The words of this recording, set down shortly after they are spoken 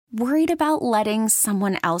Worried about letting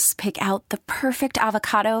someone else pick out the perfect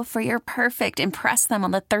avocado for your perfect impress them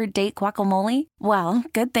on the third date guacamole? Well,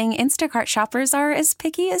 good thing Instacart shoppers are as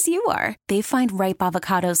picky as you are. They find ripe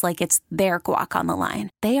avocados like it's their guac on the line.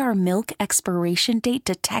 They are milk expiration date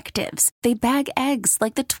detectives. They bag eggs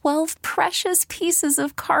like the 12 precious pieces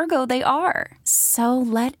of cargo they are. So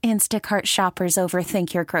let Instacart shoppers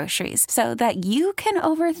overthink your groceries so that you can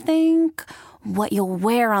overthink what you'll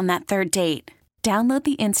wear on that third date. Download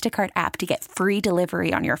the Instacart app to get free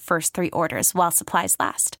delivery on your first 3 orders while supplies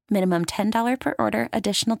last. Minimum $10 per order.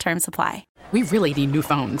 Additional terms apply. We really need new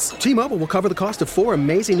phones. T-Mobile will cover the cost of 4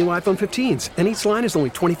 amazing new iPhone 15s, and each line is only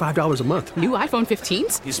 $25 a month. New iPhone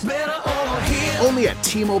 15s? It's better over here. Only at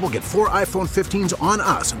T-Mobile, get 4 iPhone 15s on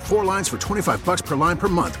us and 4 lines for $25 per line per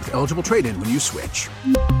month with eligible trade-in when you switch.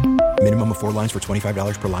 Minimum of 4 lines for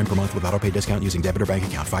 $25 per line per month with autopay discount using debit or bank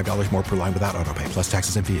account. $5 more per line without autopay, plus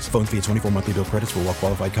taxes and fees. Phone fee at 24 monthly bill credits for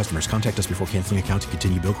well-qualified customers. Contact us before canceling account to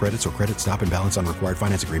continue bill credits or credit stop and balance on required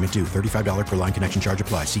finance agreement due. $35 per line connection charge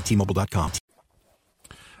applies. See T-Mobile.com.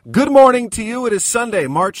 Good morning to you. It is Sunday,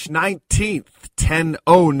 March 19th,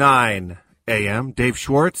 10:09 a.m. Dave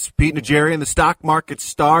Schwartz, Pete Najarian, the stock market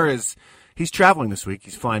star, he's traveling this week.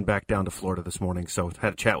 He's flying back down to Florida this morning, so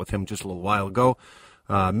had a chat with him just a little while ago.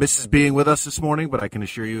 Misses being with us this morning, but I can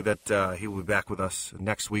assure you that he will be back with us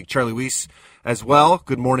next week. Charlie Weiss as well.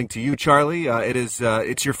 Good morning to you, Charlie.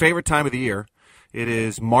 It's your favorite time of the year. It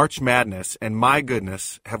is March Madness, and my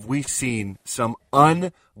goodness, have we seen some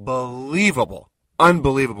unbelievable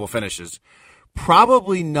finishes.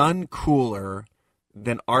 Probably none cooler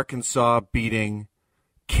than Arkansas beating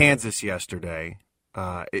Kansas yesterday.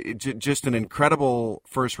 Just an incredible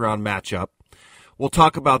first-round matchup. We'll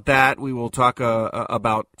talk about that. We will talk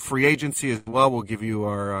about free agency as well. We'll give you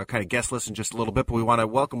our kind of guest list in just a little bit, but we want to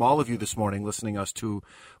welcome all of you this morning listening to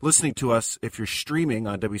us if you're streaming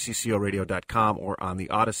on WCCOradio.com or on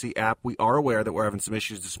the Odyssey app. We are aware that we're having some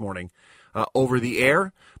issues this morning over the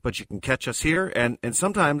air, but you can catch us here and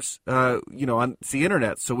sometimes, on the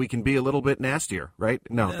internet, so we can be a little bit nastier, right?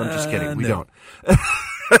 No, I'm just kidding. We don't.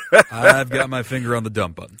 I've got my finger on the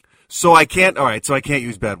dump button. So I can't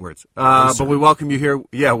use bad words. But we welcome you here.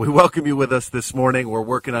 Yeah, we welcome you with us this morning. We're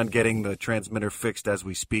working on getting the transmitter fixed as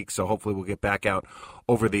we speak, so hopefully we'll get back out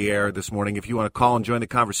over the air this morning. If you want to call and join the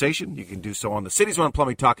conversation, you can do so on the Cities Run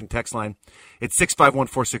Plumbing Talk and Text line. It's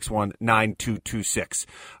 651-461-9226.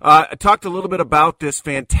 I talked a little bit about this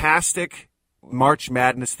fantastic March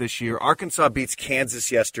Madness this year. Arkansas beats Kansas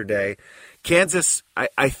yesterday. Kansas,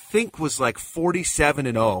 I think, was like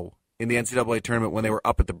 47-0. In the NCAA tournament when they were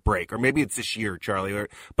up at the break. Or maybe it's this year, Charlie.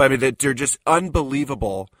 But, I mean, they're just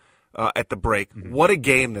unbelievable at the break. Mm-hmm. What a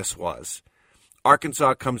game this was.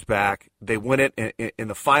 Arkansas comes back. They win it in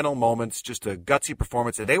the final moments. Just a gutsy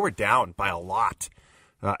performance. And they were down by a lot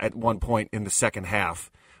at one point in the second half.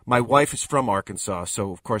 My wife is from Arkansas,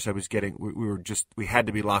 so, of course, we had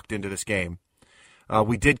to be locked into this game.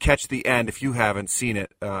 We did catch the end, if you haven't seen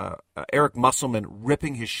it. Eric Musselman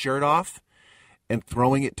ripping his shirt off and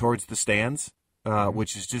throwing it towards the stands,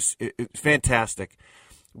 which is just fantastic.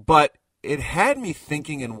 But it had me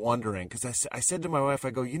thinking and wondering, because I said to my wife, I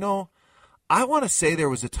go, I want to say there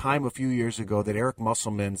was a time a few years ago that Eric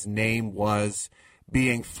Musselman's name was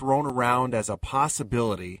being thrown around as a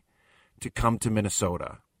possibility to come to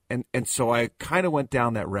Minnesota. And so I kind of went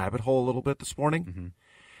down that rabbit hole a little bit this morning. Mm-hmm.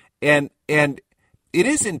 And it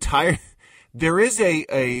is entire... There is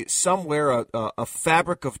a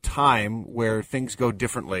fabric of time where things go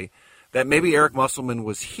differently that maybe Eric Musselman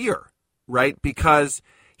was here, right? Because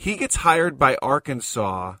he gets hired by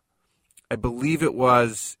Arkansas, I believe it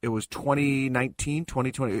was 2019,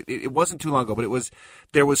 2020. It wasn't too long ago, but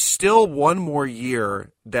there was still one more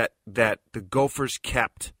year that the Gophers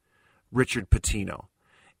kept Richard Pitino.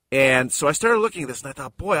 And so I started looking at this and I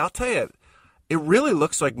thought, boy, I'll tell you, it really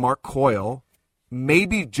looks like Mark Coyle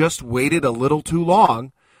maybe just waited a little too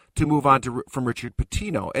long to move on from Richard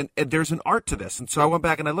Pitino. And there's an art to this. And so I went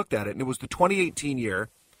back and I looked at it, and it was the 2018 year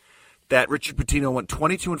that Richard Pitino went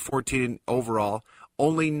 22-14 overall,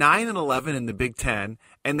 only 9-11 in the Big Ten,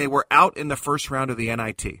 and they were out in the first round of the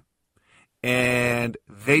NIT. And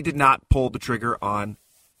they did not pull the trigger on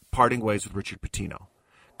parting ways with Richard Pitino.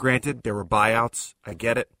 Granted, there were buyouts. I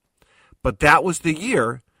get it. But that was the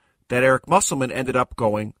year that Eric Musselman ended up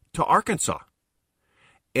going to Arkansas.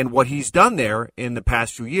 And what he's done there in the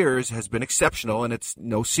past few years has been exceptional, and it's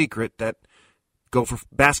no secret that Gopher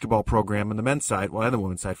basketball program on the men's side, well, and the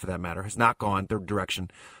women's side for that matter, has not gone the direction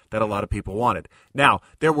that a lot of people wanted. Now,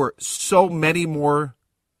 there were so many more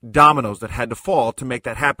dominoes that had to fall to make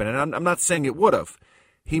that happen, and I'm not saying it would have.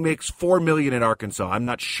 He makes $4 million in Arkansas. I'm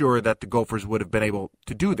not sure that the Gophers would have been able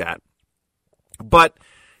to do that. But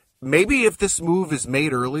maybe if this move is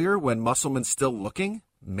made earlier when Musselman's still looking,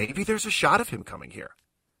 maybe there's a shot of him coming here,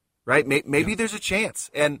 right? Maybe there's a chance.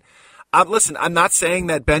 And listen, I'm not saying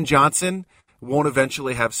that Ben Johnson won't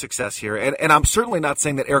eventually have success here. And I'm certainly not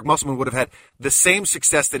saying that Eric Musselman would have had the same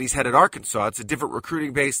success that he's had at Arkansas. It's a different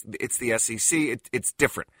recruiting base. It's the SEC. It's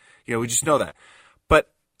different. We just know that.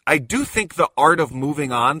 But I do think the art of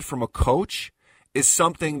moving on from a coach is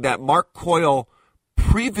something that Mark Coyle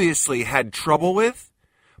previously had trouble with,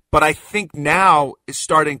 but I think now is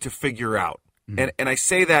starting to figure out. And I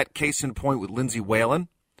say that case in point with Lindsey Whalen,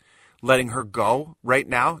 letting her go right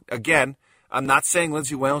now. Again, I'm not saying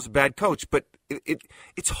Lindsey Whalen's a bad coach, but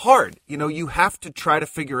it's hard. You have to try to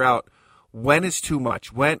figure out when is too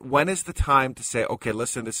much. When is the time to say, okay,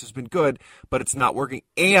 listen, this has been good, but it's not working,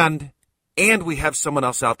 and we have someone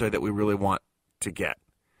else out there that we really want to get.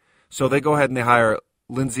 So they go ahead and they hire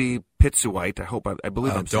Lindsey Pitsuwite. I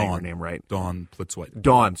believe I'm saying her name right. Dawn Pitsuwite.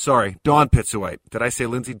 Dawn Pitsuwite. Did I say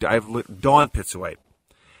Lindsey? Dawn Pitsuwite.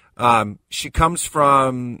 She comes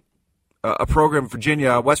from a program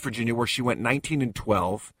in West Virginia, where she went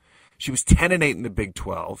 19-12. She was 10-8 in the Big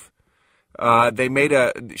 12.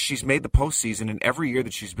 She's made the postseason in every year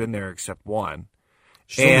that she's been there except one.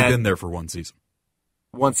 She's only been there for one season.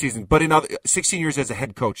 One season, but in 16 years as a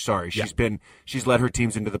head coach. Sorry, she's led her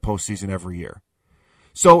teams into the postseason every year.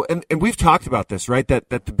 So, and we've talked about this, right? That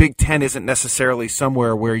the Big Ten isn't necessarily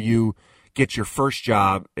somewhere where you get your first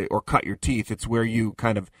job or cut your teeth. It's where you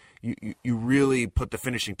kind of you really put the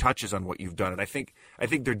finishing touches on what you've done. And I think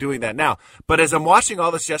they're doing that now. But as I'm watching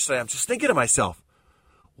all this yesterday, I'm just thinking to myself,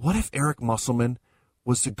 what if Eric Musselman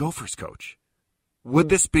was the Gophers coach? Would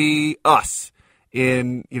this be us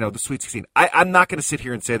in the Sweet 16? I'm not going to sit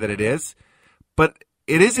here and say that it is, but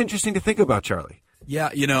it is interesting to think about, Charlie. Yeah,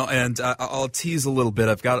 and I'll tease a little bit.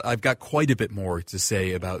 I've got quite a bit more to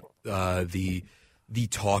say about the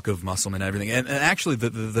talk of Musselman and everything. And actually,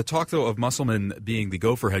 the talk, though, of Musselman being the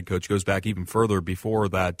Gopher head coach goes back even further before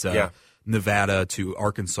that Nevada to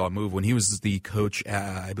Arkansas move. When he was the coach,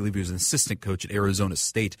 I believe he was an assistant coach at Arizona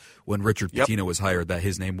State when Richard Pitino was hired, that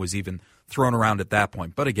his name was even thrown around at that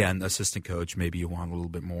point. But again, assistant coach, maybe you want a little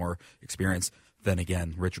bit more experience. Then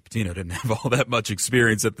again, Richard Pitino didn't have all that much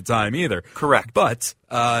experience at the time either. Correct. But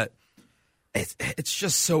it's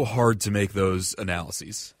just so hard to make those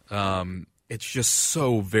analyses. It's just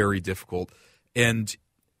so very difficult. And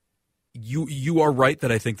you are right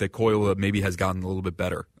that I think that Coyle maybe has gotten a little bit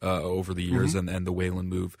better over the years, and the Whalen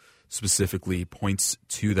move specifically points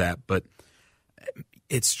to that. But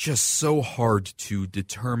it's just so hard to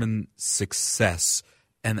determine success,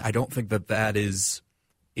 and I don't think that is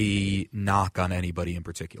a knock on anybody in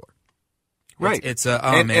particular. Right. It's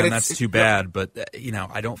that's too bad, but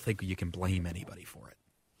I don't think you can blame anybody for it.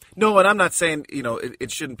 No, and I'm not saying,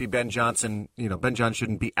 it shouldn't be Ben Johnson. Ben Johnson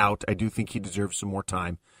shouldn't be out. I do think he deserves some more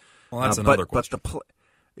time. Well, that's another question.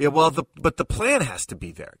 But the plan has to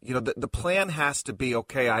be there. The plan has to be,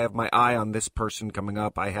 okay, I have my eye on this person coming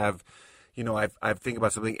up. I have, I've think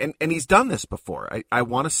about something. And he's done this before. I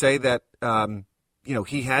want to say that,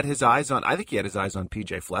 he had his eyes on, I think he had his eyes on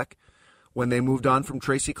P.J. Fleck when they moved on from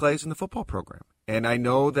Tracy Claeys in the football program. And I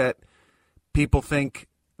know that people think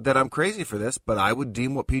that I'm crazy for this, but I would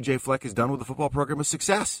deem what P.J. Fleck has done with the football program a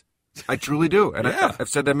success. I truly do. And I've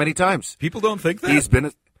said that many times. People don't think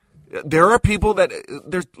that? There are people that,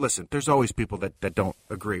 there's always people that don't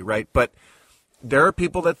agree, right? But there are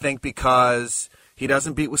people that think because he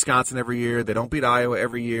doesn't beat Wisconsin every year, they don't beat Iowa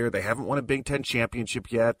every year, they haven't won a Big Ten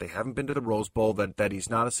championship yet, they haven't been to the Rose Bowl, that he's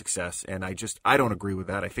not a success. And I don't agree with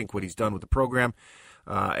that. I think what he's done with the program,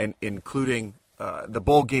 and including the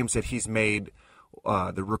bowl games that he's made,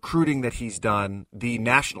 the recruiting that he's done, the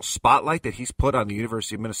national spotlight that he's put on the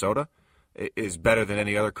University of Minnesota is better than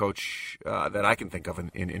any other coach that I can think of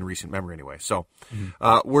in recent memory anyway. So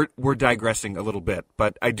we're digressing a little bit.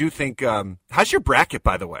 But I do think how's your bracket,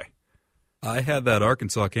 by the way? I had that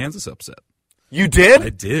Arkansas-Kansas upset. You did? I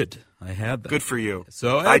did. I had that. Good for you.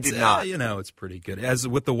 So I did not. It's pretty good. As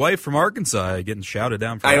with the wife from Arkansas getting shouted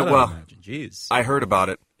down for that, I imagine. Jeez. I heard about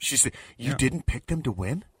it. She said, you didn't pick them to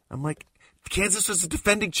win? I'm like, Kansas was the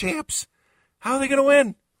defending champs. How are they going to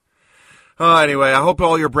win? Anyway, I hope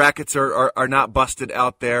all your brackets are not busted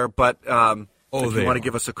out there. But if you want to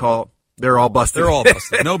give us a call, they're all busted. They're all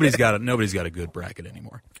busted. Nobody's got a good bracket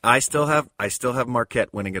anymore. I still have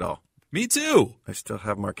Marquette winning it all. Me too. I still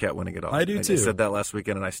have Marquette winning it all. I do too. I said that last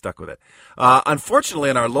weekend, and I stuck with it. Unfortunately,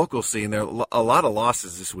 in our local scene, there are a lot of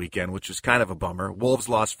losses this weekend, which is kind of a bummer. Wolves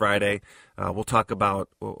lost Friday. We'll talk about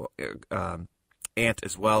aunt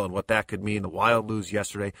as well, and what that could mean. The Wild lose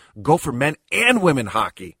yesterday. Gopher men and women's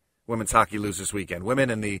hockey lose this weekend. Women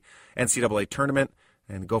in the NCAA tournament,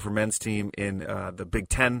 and the Gopher men's team in the Big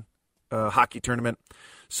Ten hockey tournament.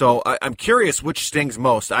 So I'm curious which stings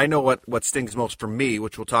most. I know what stings most for me,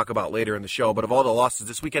 which we'll talk about later in the show. But of all the losses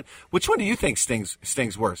this weekend, which one do you think stings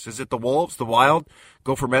worse? Is it the Wolves, the Wild,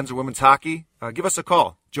 Gopher men's or women's hockey? Give us a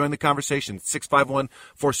call. Join the conversation.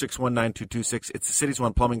 651-461-9226. It's the City's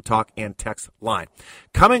One Plumbing Talk and Text line.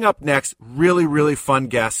 Coming up next, really, really fun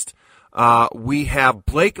guest. We have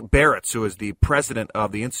Blake Baratz, who is the president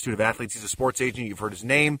of the Institute of Athletes. He's a sports agent. You've heard his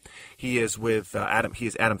name. He is with Adam. He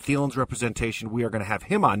is Adam Thielen's representation. We are going to have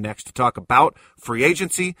him on next to talk about free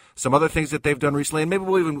agency, some other things that they've done recently, and maybe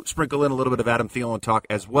we'll even sprinkle in a little bit of Adam Thielen talk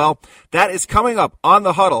as well. That is coming up on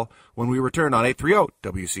The Huddle when we return on 830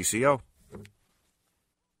 WCCO.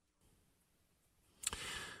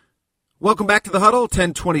 Welcome back to The Huddle,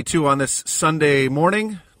 10:22 on this Sunday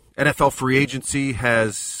morning. NFL free agency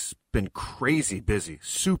has been crazy busy,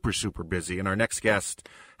 super, super busy, and our next guest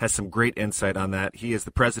has some great insight on that. He is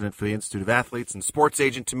the president for the Institute of Athletes and sports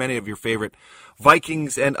agent to many of your favorite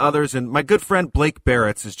Vikings and others. And my good friend Blake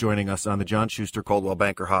Baratz is joining us on the John Schuster Coldwell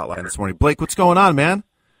Banker Hotline this morning. Blake, what's going on, man?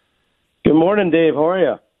 Good morning, Dave. How are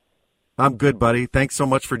you? I'm good, buddy. Thanks so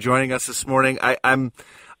much for joining us this morning. I'm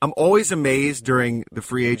always amazed during the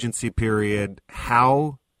free agency period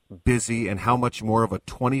how busy and how much more of a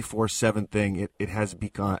 24/7 thing it has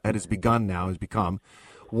become.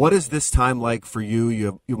 What is this time like for you? You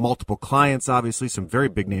have multiple clients, obviously, some very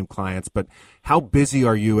big name clients, but how busy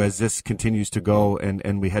are you as this continues to go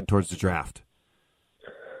and we head towards the draft?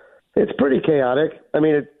 It's pretty chaotic. I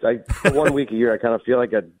mean, for 1 week a year, I kind of feel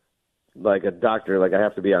like a doctor, like I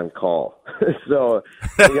have to be on call. So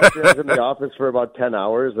yesterday I was in the office for about 10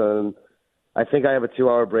 hours, and I think I have a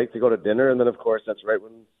 2-hour break to go to dinner, and then, of course, that's right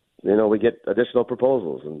when we get additional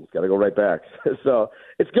proposals and got to go right back. So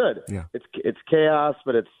it's good. Yeah. It's chaos,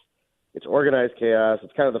 but it's organized chaos.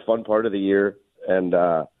 It's kind of the fun part of the year. And,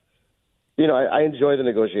 I enjoy the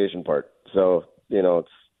negotiation part. So,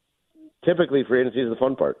 it's typically free agency is the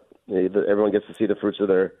fun part. Everyone gets to see the fruits of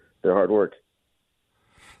their hard work.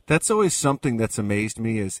 That's always something that's amazed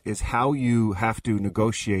me is how you have to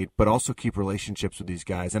negotiate, but also keep relationships with these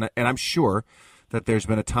guys. And I'm sure that there's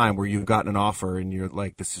been a time where you've gotten an offer and you're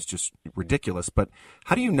like, this is just ridiculous. But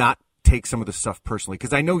how do you not take some of the stuff personally?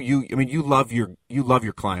 Because I know you love your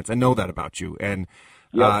clients. I know that about you, and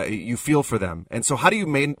you feel for them. And so how do you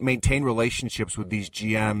maintain relationships with these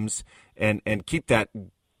GMs and keep that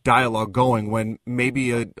dialogue going when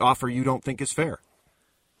maybe an offer you don't think is fair?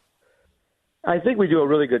 I think we do a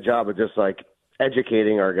really good job of just like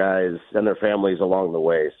educating our guys and their families along the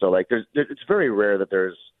way. So it's very rare that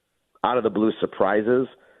there's out of the blue surprises.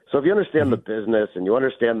 So if you understand the business and you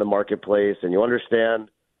understand the marketplace and you understand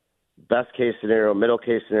best case scenario, middle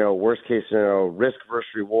case scenario, worst case scenario, risk versus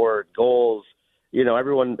reward, goals,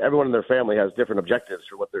 everyone in their family has different objectives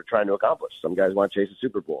for what they're trying to accomplish. Some guys want to chase a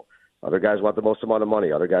Super Bowl. Other guys want the most amount of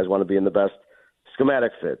money. Other guys want to be in the best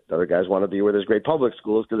schematic fit. Other guys want to be where there's great public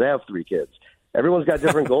schools because they have 3 kids. Everyone's got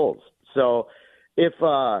different goals. So if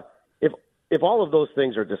all of those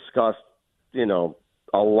things are discussed,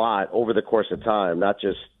 a lot over the course of time, not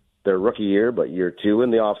just their rookie year, but year 2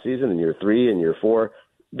 in the off season and year 3 and year 4,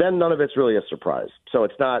 then none of it's really a surprise. So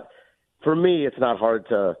it's not hard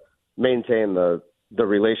to maintain the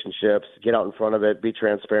relationships, get out in front of it, be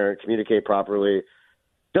transparent, communicate properly.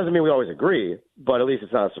 Doesn't mean we always agree, but at least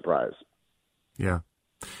it's not a surprise. Yeah.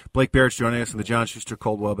 Blake Baratz joining us on the John Schuster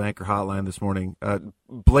Coldwell Banker Hotline this morning.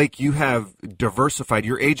 Blake, you have diversified.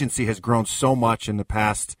 Your agency has grown so much in the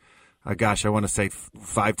past, I want to say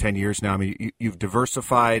 5-10 years now. I mean, you've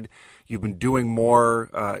diversified. You've been doing more,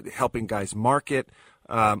 helping guys market.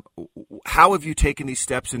 How have you taken these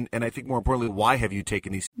steps, and I think more importantly, why have you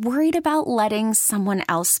taken these? Worried about letting someone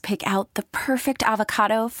else pick out the perfect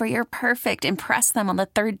avocado for your perfect impress them on the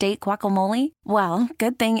third date guacamole? Well,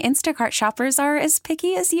 good thing Instacart shoppers are as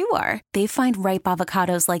picky as you are. They find ripe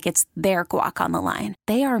avocados like it's their guac on the line.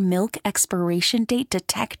 They are milk expiration date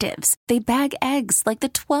detectives. They bag eggs like the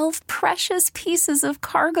 12 precious pieces of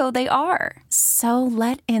cargo they are. So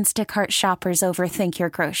let Instacart shoppers overthink your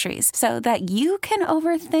groceries so that you can overthink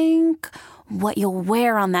what you'll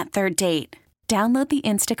wear on that third date. Download the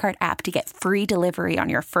Instacart app to get free delivery on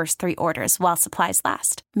your first 3 orders while supplies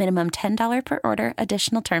last. Minimum $10 per order.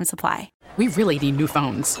 Additional terms apply. We really need new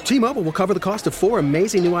phones. T-Mobile will cover the cost of 4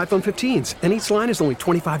 amazing new iPhone 15s, and each line is only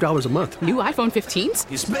 $25 a month. New iPhone 15s?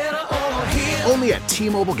 It's better over here. Only at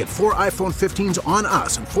T-Mobile, get 4 iPhone 15s on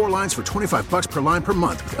us and 4 lines for $25 per line per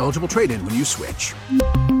month with eligible trade-in when you switch.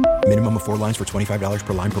 Minimum of 4 lines for $25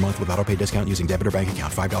 per line per month with autopay discount using debit or bank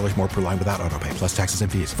account. $5 more per line without autopay, plus taxes and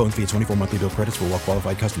fees. Phone fee at 24 monthly bill credits for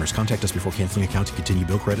well-qualified customers. Contact us before canceling account to continue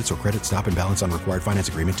bill credits or credit stop and balance on required finance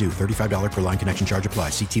agreement due. $35 per line connection charge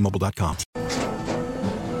applies. See T-Mobile.com.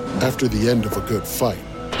 After the end of a good fight,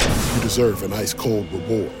 you deserve an ice-cold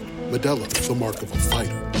reward. Modelo is the mark of a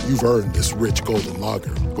fighter. You've earned this rich golden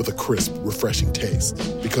lager with a crisp, refreshing taste.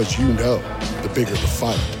 Because you know, the bigger the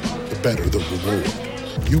fight, the better the reward.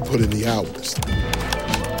 You put in the hours,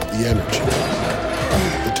 the energy,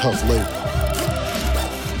 the tough labor.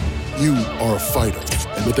 You are a fighter,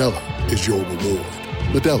 and Modelo is your reward.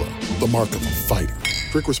 Modelo, the mark of a fighter.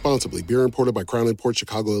 Drink responsibly. Beer imported by Crown Imports,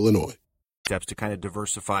 Chicago, Illinois. Steps to kind of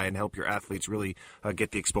diversify and help your athletes really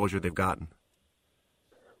get the exposure they've gotten.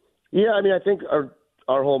 Yeah, I mean, I think our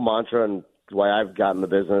whole mantra and why I've gotten the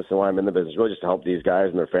business and why I'm in the business is really just to help these guys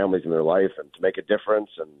and their families in their life and to make a difference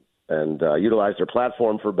and utilize their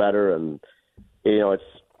platform for better. And you know, it's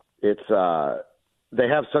they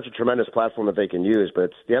have such a tremendous platform that they can use,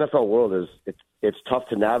 but the NFL world it's tough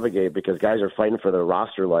to navigate because guys are fighting for their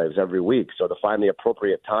roster lives every week. So to find the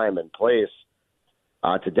appropriate time and place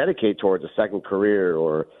to dedicate towards a second career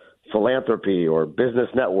or philanthropy or business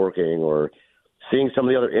networking or seeing some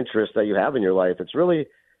of the other interests that you have in your life, it's really,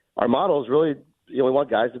 our model is really, we want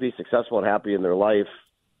guys to be successful and happy in their life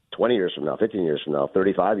 20 years from now, 15 years from now,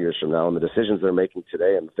 35 years from now, and the decisions they're making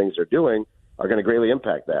today and the things they're doing are going to greatly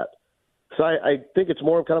impact that. So I think it's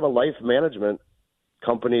more kind of a life management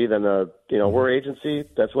company than we're an agency.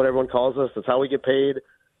 That's what everyone calls us. That's how we get paid.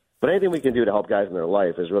 But anything we can do to help guys in their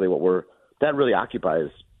life is really that really occupies,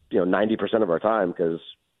 90% of our time because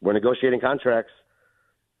we're negotiating contracts,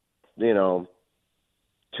 2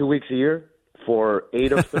 weeks a year for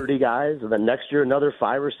 8 of 30 guys. And then next year, another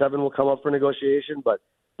 5 or 7 will come up for negotiation. But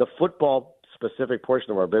the football specific portion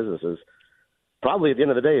of our business is probably at the end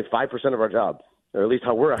of the day, 5% of our job, or at least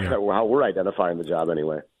how we're identifying the job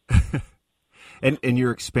anyway. And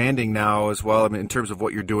you're expanding now as well. I mean, in terms of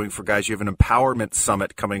what you're doing for guys, you have an empowerment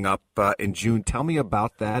summit coming up in June. Tell me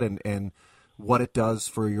about that and what it does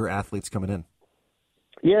for your athletes coming in.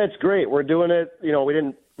 Yeah, it's great. We're doing it.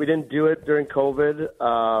 We didn't do it during COVID.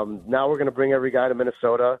 Now we're going to bring every guy to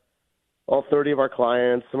Minnesota. All 30 of our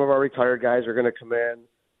clients. Some of our retired guys are going to come in.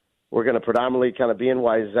 We're going to predominantly kind of be in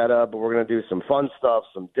Wyzetta, but we're going to do some fun stuff,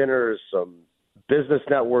 some dinners, some business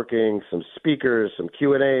networking, some speakers, some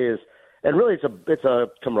Q&As. And really, it's a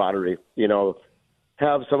camaraderie.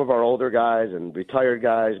 Have some of our older guys and retired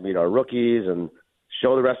guys meet our rookies and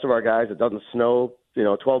show the rest of our guys it doesn't snow,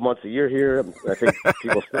 12 months a year here. I think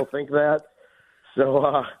people still think that.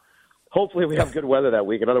 So hopefully we have good weather that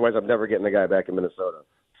week, and otherwise I'm never getting the guy back in Minnesota.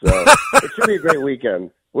 So it should be a great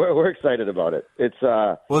weekend. We're excited about it. It's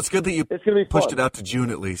good that you pushed it out to June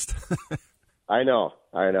at least. I know.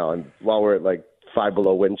 And while we're at like 5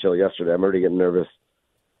 below wind chill yesterday, I'm already getting nervous.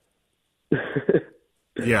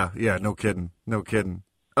 Yeah, no kidding.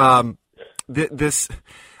 I'm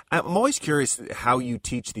always curious how you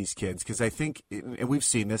teach these kids because I think, and we've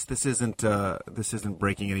seen this. This isn't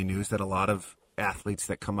breaking any news that a lot of athletes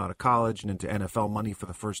that come out of college and into NFL money for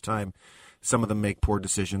the first time, some of them make poor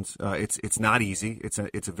decisions. It's not easy. It's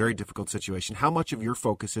a very difficult situation. How much of your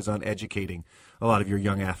focus is on educating a lot of your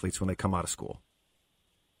young athletes when they come out of school?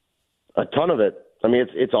 A ton of it. I mean,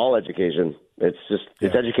 it's all education. It's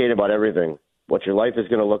educating about everything. What your life is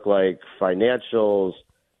going to look like, financials,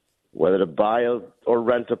 whether to buy or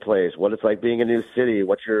rent a place, what it's like being in a new city,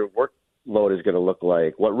 what your workload is going to look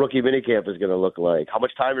like, what rookie minicamp is going to look like, how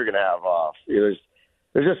much time you're going to have off. There's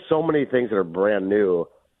just so many things that are brand new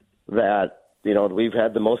that, we've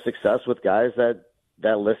had the most success with guys that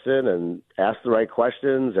listen and ask the right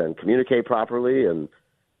questions and communicate properly. And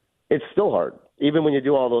it's still hard, even when you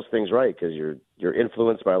do all those things right, because you're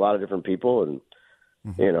influenced by a lot of different people. And,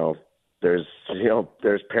 there's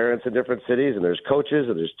parents in different cities and there's coaches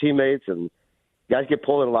and there's teammates and guys get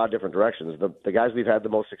pulled in a lot of different directions. The guys we've had the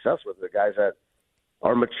most success with are the guys that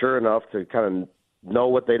are mature enough to kind of know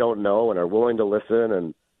what they don't know and are willing to listen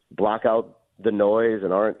and block out the noise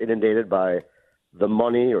and aren't inundated by the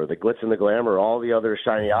money or the glitz and the glamour or all the other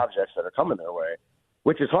shiny objects that are coming their way,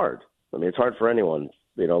 which is hard. I mean, it's hard for anyone,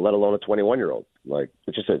 let alone a 21-year-old. Like,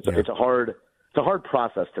 it's a hard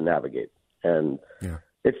process to navigate. And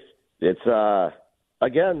it's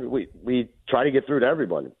again, we try to get through to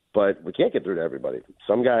everyone, but we can't get through to everybody.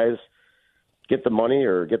 Some guys get the money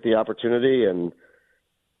or get the opportunity and,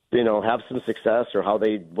 have some success or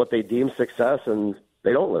what they deem success, and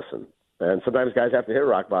they don't listen. And sometimes guys have to hit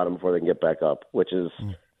rock bottom before they can get back up, which is,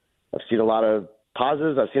 I've seen a lot of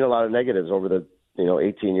positives. I've seen a lot of negatives over the,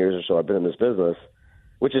 18 years or so I've been in this business,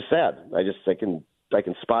 which is sad. I can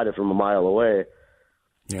spot it from a mile away.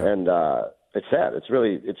 Yeah. And it's sad. It's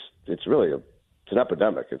an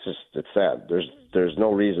epidemic. It's sad. There's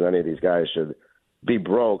no reason any of these guys should be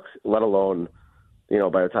broke, let alone,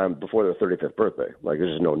 by the time before their 35th birthday. Like,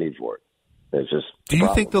 there's just no need for it. It's just. Do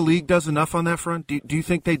you think the league does enough on that front? Do you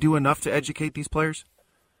think they do enough to educate these players?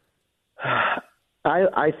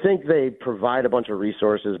 I think they provide a bunch of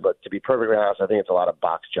resources, but to be perfectly honest, I think it's a lot of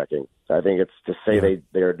box checking. I think it's to say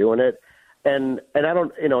they are doing it, and I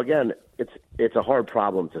don't. Again, it's a hard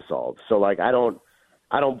problem to solve. So like, I don't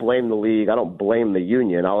blame the league. I don't blame the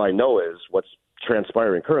union. All I know is what's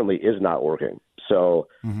transpiring currently is not working. So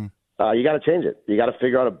you got to change it. You got to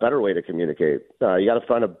figure out a better way to communicate. You got to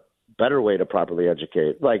find a better way to properly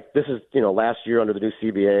educate. Like this is, last year under the new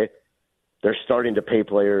CBA, they're starting to pay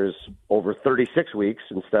players over 36 weeks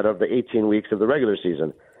instead of the 18 weeks of the regular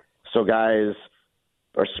season. So guys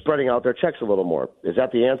are spreading out their checks a little more. Is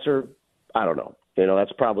that the answer? I don't know.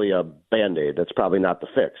 That's probably a Band-Aid. That's probably not the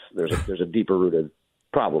fix. There's a deeper rooted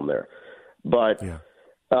problem there. But it's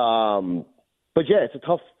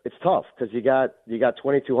tough because you got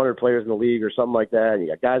 2,200 players in the league or something like that, and you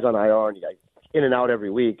got guys on IR, and you got in and out every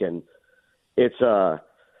week, and it's not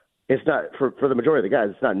for the majority of the guys.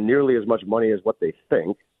 It's not nearly as much money as what they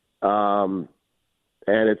think, and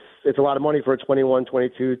it's a lot of money for a 21,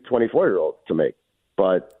 22, 24-year-old to make,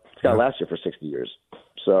 but it's got to last you for 60 years.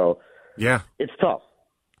 So yeah, it's tough.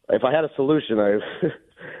 If I had a solution,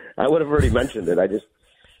 I would have already mentioned it. I just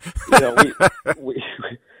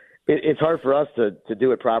it's hard for us to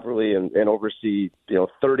do it properly and oversee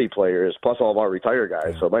 30 players plus all of our retired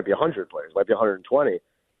guys. So it might be 100 players, it might be 120,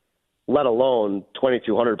 let alone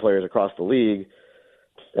 2,200 players across the league.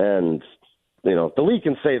 And the league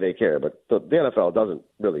can say they care, but the NFL doesn't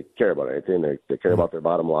really care about anything. They care about their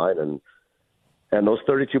bottom line, and those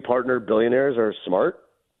 32 partner billionaires are smart,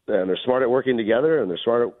 and they're smart at working together, and they're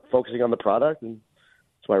smart at focusing on the product. And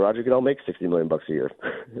that's why Roger Goodell makes $60 million a year.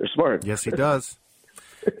 They're smart. Yes, he does.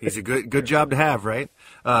 He's a good job to have, right?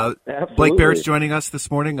 Absolutely. Blake Baratz joining us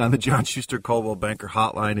this morning on the John Schuster Coldwell Banker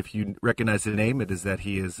Hotline. If you recognize the name, it is that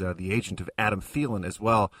he is the agent of Adam Thielen as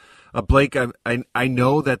well. Blake, I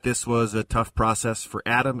know that this was a tough process for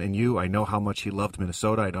Adam and you. I know how much he loved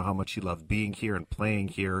Minnesota. I know how much he loved being here and playing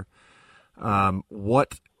here.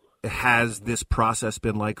 What has this process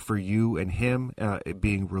been like for you and him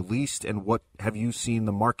being released, and what have you seen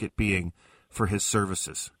the market being for his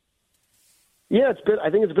services? Yeah, I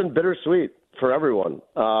think it's been bittersweet for everyone.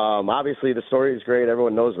 Obviously, the story is great.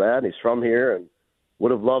 Everyone knows that. And he's from here and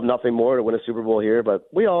would have loved nothing more to win a Super Bowl here. But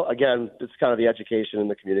we all, again, it's kind of the education and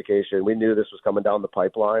the communication. We knew this was coming down the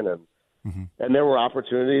pipeline, and there were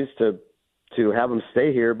opportunities to have him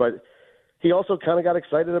stay here. But he also kind of got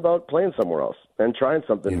excited about playing somewhere else and trying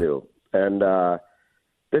something new. And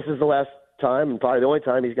this is the last time and probably the only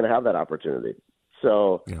time he's going to have that opportunity.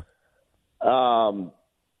 So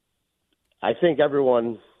I think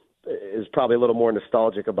everyone is probably a little more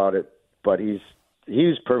nostalgic about it, but he's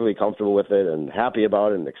perfectly comfortable with it and happy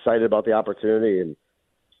about it and excited about the opportunity.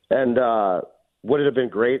 And would it have been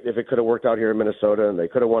great if it could have worked out here in Minnesota and they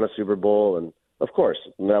could have won a Super Bowl? And of course,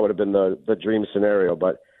 that would have been the dream scenario.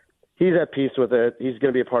 But he's at peace with it. He's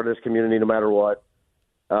going to be a part of this community no matter what.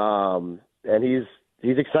 And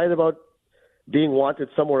he's excited about being wanted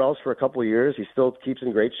somewhere else for a couple of years. He still keeps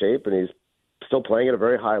in great shape, and he's still playing at a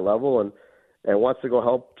very high level and wants to go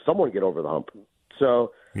help someone get over the hump.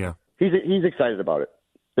 So he's excited about it.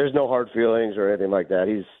 There's no hard feelings or anything like that.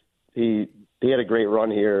 He had a great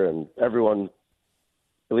run here, and everyone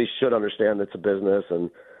at least should understand it's a business,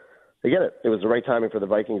 and they get it. It was the right timing for the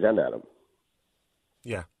Vikings and Adam.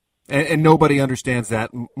 Yeah. And nobody understands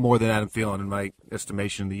that more than Adam Thielen, in my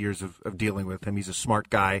estimation, the years of dealing with him. He's a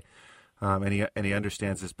smart guy, and he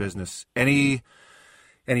understands this business. Any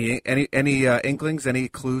inklings, any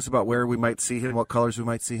clues about where we might see him, what colors we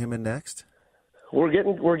might see him in next?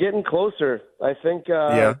 We're getting closer. I think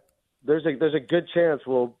there's a good chance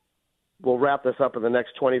we'll wrap this up in the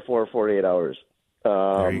next 24 or 48 hours.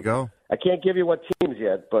 There you go. I can't give you what teams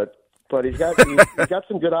yet, but he's got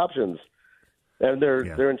some good options, and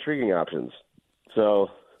they're intriguing options.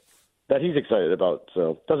 So that he's excited about.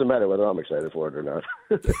 So it doesn't matter whether I'm excited for it or not.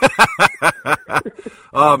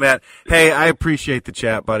 Oh, man. Hey, I appreciate the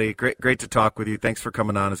chat, buddy. Great to talk with you. Thanks for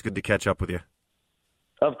coming on. It's good to catch up with you.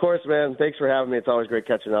 Of course, man. Thanks for having me. It's always great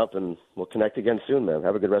catching up, and we'll connect again soon, man.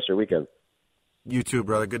 Have a good rest of your weekend. You too,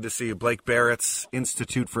 brother. Good to see you. Blake Baratz,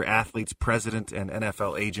 Institute for Athletes president and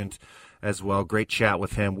NFL agent as well. Great chat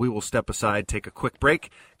with him. We will step aside, take a quick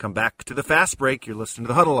break, come back to the Fast Break. You're listening to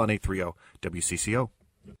The Huddle on 830 WCCO.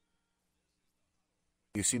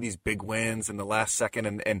 You see these big wins in the last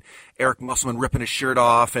second, and Eric Musselman ripping his shirt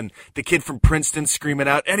off, and the kid from Princeton screaming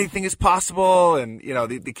out, anything is possible, and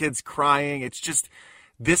the kid's crying. It's just,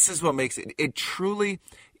 this is what makes it. It truly,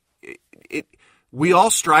 we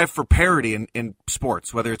all strive for parity in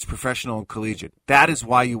sports, whether it's professional and collegiate. That is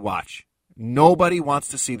why you watch. Nobody wants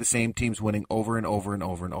to see the same teams winning over and over and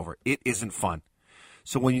over and over. It isn't fun.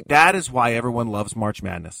 So that is why everyone loves March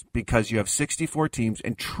Madness, because you have 64 teams,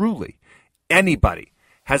 and truly anybody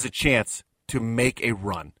has a chance to make a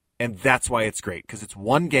run. And that's why it's great, because it's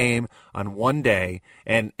one game on one day.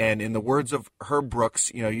 And in the words of Herb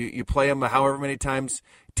Brooks, you play them however many times,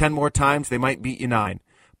 10 more times, they might beat you 9.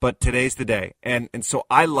 But today's the day. And so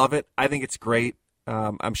I love it. I think it's great.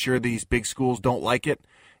 I'm sure these big schools don't like it.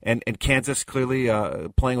 And Kansas, clearly,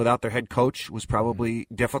 playing without their head coach was probably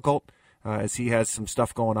difficult, as he has some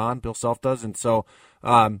stuff going on, Bill Self does. And so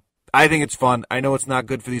I think it's fun. I know it's not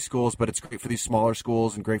good for these schools, but it's great for these smaller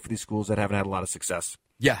schools and great for these schools that haven't had a lot of success.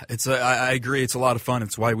 Yeah, I agree. It's a lot of fun.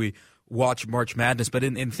 It's why we watch March Madness. But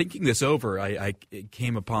in thinking this over, I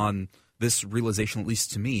came upon this realization, at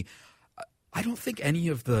least to me. I don't think any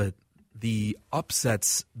of the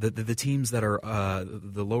upsets, the teams that are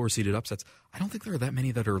the lower seeded upsets, I don't think there are that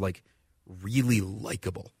many that are like really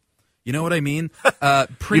likable. You know what I mean?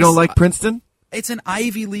 You don't like Princeton? It's an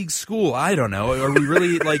Ivy League school. I don't know. Are we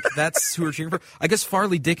really like that's who we're cheering for? I guess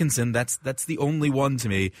Farley Dickinson. That's the only one to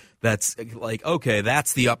me that's like, okay,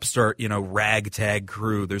 that's the upstart, ragtag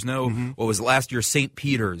crew. There's no what was last year St.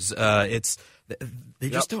 Peter's. They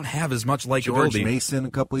just don't have as much likability. George Mason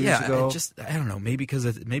a couple years ago. I don't know. Maybe because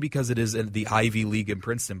it is the Ivy League in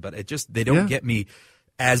Princeton, but they don't get me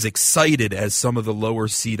as excited as some of the lower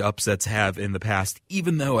seed upsets have in the past,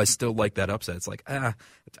 even though I still like that upset. It's like, I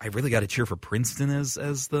really got to cheer for Princeton as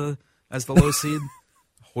the low seed.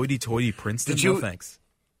 Hoity-toity Princeton, no thanks.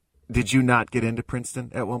 Did you not get into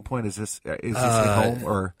Princeton at one point? Is this at home?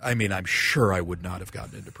 Or I mean, I'm sure I would not have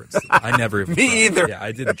gotten into Princeton. I never even Me either. Yeah,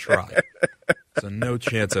 I didn't try. So no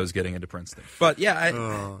chance I was getting into Princeton. But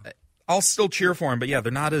yeah, I'll still cheer for them. But yeah,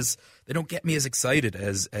 they don't get me as excited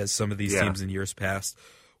as some of these teams in years past.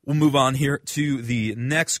 We'll move on here to the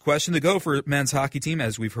next question. The Gopher men's hockey team,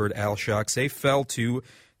 as we've heard Al Schock say, fell to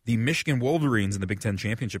the Michigan Wolverines in the Big Ten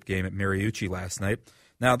championship game at Mariucci last night.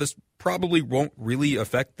 Now, this probably won't really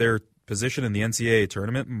affect their position in the NCAA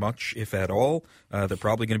tournament much, if at all. They're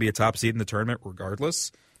probably going to be a top seed in the tournament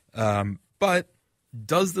regardless. But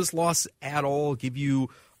does this loss at all give you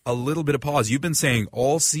a little bit of pause? You've been saying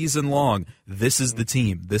all season long, this is the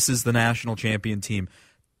team. This is the national champion team.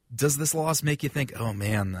 Does this loss make you think, oh,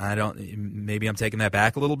 man, maybe I'm taking that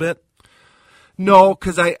back a little bit? No,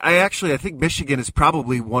 because I think Michigan is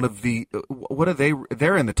probably one of the what are they?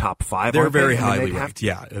 They're in the top 5. They're very highly ranked.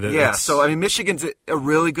 Yeah. So Michigan's a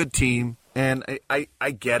really good team, and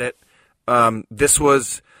I get it. This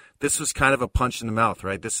was kind of a punch in the mouth,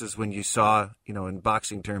 right? This is when you saw, in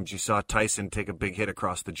boxing terms, you saw Tyson take a big hit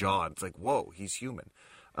across the jaw. It's like, whoa, he's human.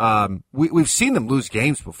 We've seen them lose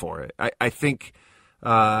games before. I think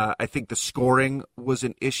the scoring was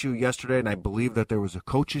an issue yesterday, and I believe that there was a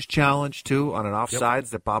coach's challenge, too, on an offsides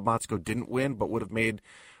that Bob Motzko didn't win but would have made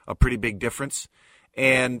a pretty big difference.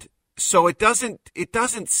 And so it doesn't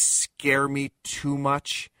scare me too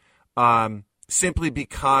much, simply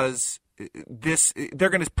because they're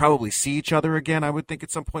going to probably see each other again, I would think, at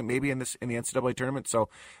some point, maybe in the NCAA tournament. So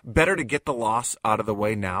better to get the loss out of the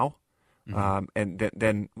way now. And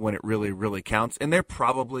then when it really, really counts. And they're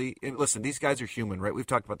probably – listen, these guys are human, right? We've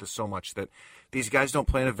talked about this so much that these guys don't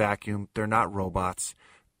play in a vacuum. They're not robots.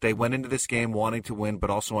 They went into this game wanting to win, but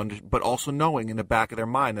also knowing in the back of their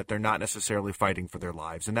mind that they're not necessarily fighting for their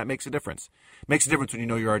lives. And that makes a difference. It makes a difference when you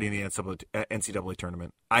know you're already in the NCAA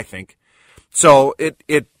tournament, I think. So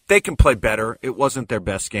they can play better. It wasn't their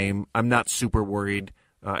best game. I'm not super worried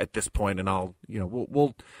at this point, and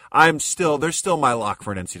they're still my lock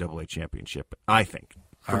for an NCAA championship, I think.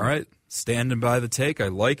 All right. Standing by the take. I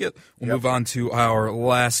like it. We'll move on to our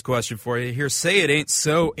last question for you here. Say it ain't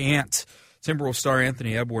so, Ant. Timberwolves star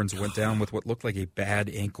Anthony Edwards went down with what looked like a bad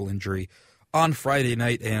ankle injury on Friday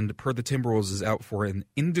night, and per the Timberwolves is out for an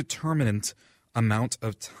indeterminate amount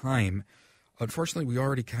of time. Unfortunately, we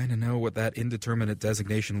already kind of know what that indeterminate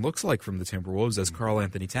designation looks like from the Timberwolves, as Karl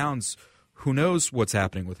Anthony Towns, who knows what's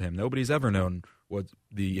happening with him? Nobody's ever known what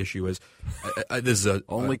the issue is. This is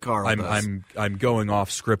only Karl. I'm going off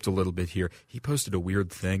script a little bit here. He posted a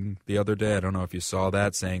weird thing the other day. I don't know if you saw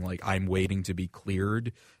that, saying like I'm waiting to be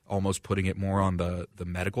cleared, almost putting it more on the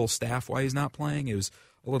medical staff why he's not playing. It was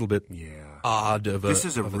a little bit odd of a. This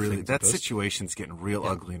is that situation's getting real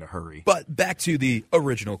ugly in a hurry. But back to the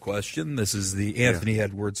original question. This is the Anthony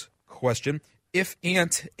Edwards question. If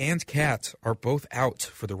Ant and Cat are both out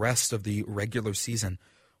for the rest of the regular season,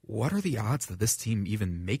 what are the odds that this team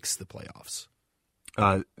even makes the playoffs?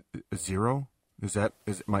 0?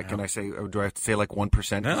 Can I say, or do I have to say like 1%?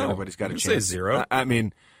 Because everybody's got a chance. Say 0. I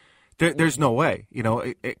mean, there's no way. You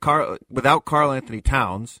know, without Karl Anthony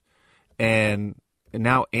Towns and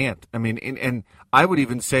now Ant. I mean, and I would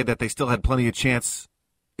even say that they still had plenty of chance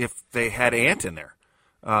if they had Ant in there.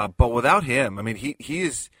 But without him, I mean, he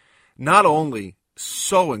is not only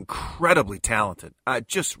so incredibly talented,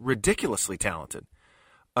 just ridiculously talented.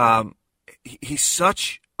 He's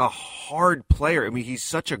such a hard player. I mean,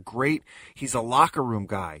 he's a locker room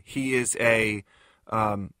guy. He is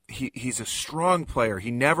he's a strong player. He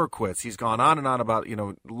never quits. He's gone on and on about,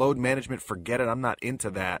 load management. Forget it. I'm not into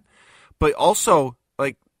that. But also,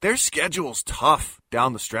 like, their schedule's tough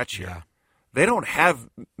down the stretch here. Yeah. They don't have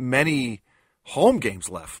many home games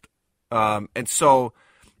left. And so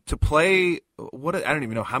to play, I don't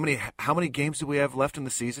even know how many games do we have left in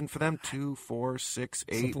the season for them? 2, 4, 6,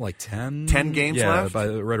 8. Something like 10. 10 games left?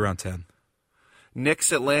 Yeah, right around 10.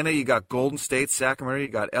 Knicks, Atlanta, you got Golden State, Sacramento, you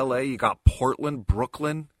got LA, you got Portland,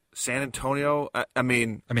 Brooklyn, San Antonio. I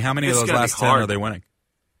mean, how many of those last 10 are they winning?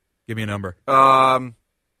 Give me a number. I'm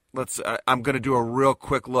going to do a real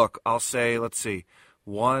quick look. I'll say, let's see,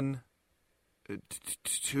 1,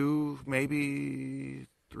 2, maybe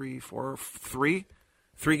 3, 4, 3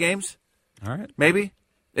 games. All right, maybe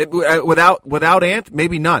without Ant,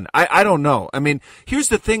 maybe none. I don't know. I mean, here's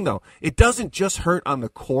the thing though: it doesn't just hurt on the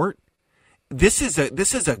court. This is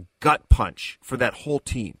a gut punch for that whole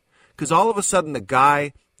team, because all of a sudden the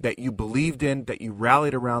guy that you believed in, that you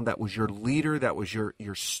rallied around, that was your leader, that was your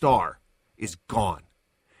star, is gone,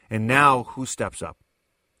 and now who steps up?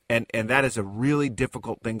 And that is a really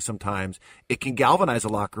difficult thing sometimes. It can galvanize a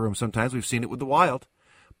locker room sometimes. We've seen it with the Wild.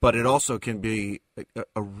 But it also can be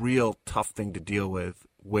a real tough thing to deal with,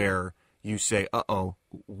 where you say, uh-oh,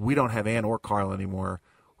 we don't have Ant or Karl anymore.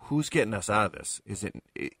 Who's getting us out of this? Is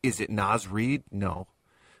it Naz Reid? No.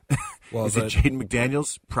 Well, is it Jaden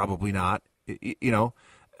McDaniels? Probably not. That's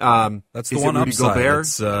the one Rudy upside. Gobert?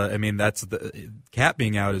 That's the Cat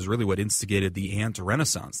being out is really what instigated the Ant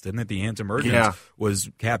renaissance, didn't it? The Ant emergence was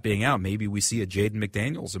Cat being out. Maybe we see a Jaden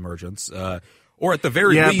McDaniels emergence. Or at the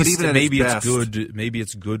very least, maybe it's good. Maybe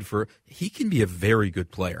it's good for. He can be a very good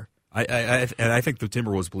player. And I think the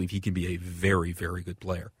Timberwolves believe he can be a very, very good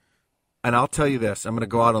player. And I'll tell you this: I'm going to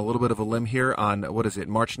go out on a little bit of a limb here. On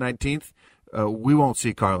March 19th, we won't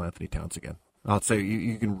see Karl Anthony Towns again. I'll say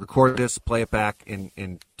you can record this, play it back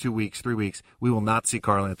in 2 weeks, 3 weeks. We will not see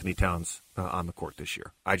Karl Anthony Towns on the court this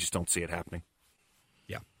year. I just don't see it happening.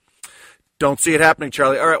 Don't see it happening,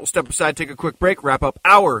 Charlie. All right, we'll step aside, take a quick break, wrap up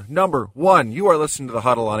hour number 1. You are listening to The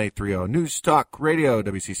Huddle on 830 News Talk Radio,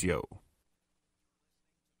 WCCO.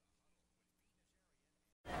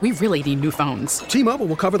 We really need new phones. T-Mobile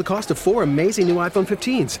will cover the cost of 4 amazing new iPhone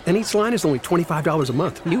 15s, and each line is only $25 a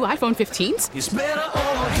month. New iPhone 15s? It's better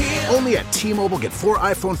over here. Only at T-Mobile, get 4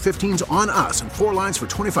 iPhone 15s on us and 4 lines for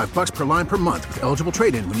 $25 per line per month with eligible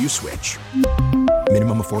trade-in when you switch.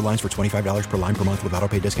 Minimum of 4 lines for $25 per line per month with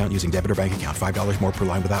autopay discount using debit or bank account. $5 more per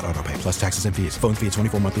line without autopay, plus taxes and fees. Phone fee at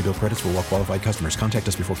 24 monthly bill credits for well-qualified customers. Contact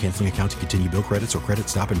us before canceling account to continue bill credits or credit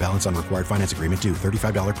stop and balance on required finance agreement due.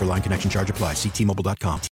 $35 per line connection charge applies. See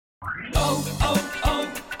T-Mobile.com.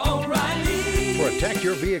 O'Reilly. Protect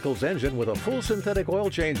your vehicle's engine with a full synthetic oil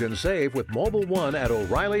change and save with Mobile One at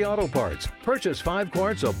O'Reilly Auto Parts. Purchase 5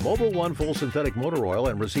 quarts of Mobile One full synthetic motor oil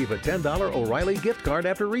and receive a $10 O'Reilly gift card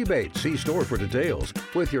after rebate. See store for details.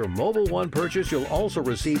 With your Mobile One purchase, you'll also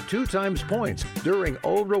receive 2 times points during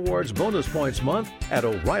O Rewards Bonus Points Month at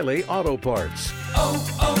O'Reilly Auto Parts.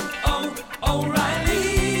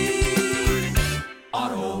 O'Reilly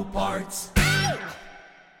Auto Parts.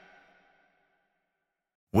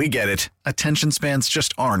 We get it. Attention spans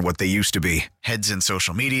just aren't what they used to be. Heads in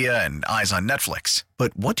social media and eyes on Netflix.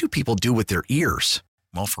 But what do people do with their ears?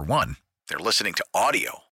 Well, for one, they're listening to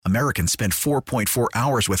audio. Americans spend 4.4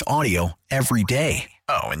 hours with audio every day.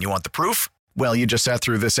 Oh, and you want the proof? Well, you just sat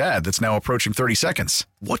through this ad that's now approaching 30 seconds.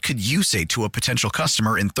 What could you say to a potential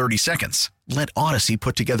customer in 30 seconds? Let Odyssey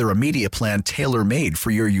put together a media plan tailor-made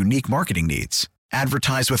for your unique marketing needs.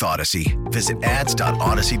 Advertise with Odyssey. Visit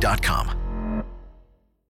ads.odyssey.com.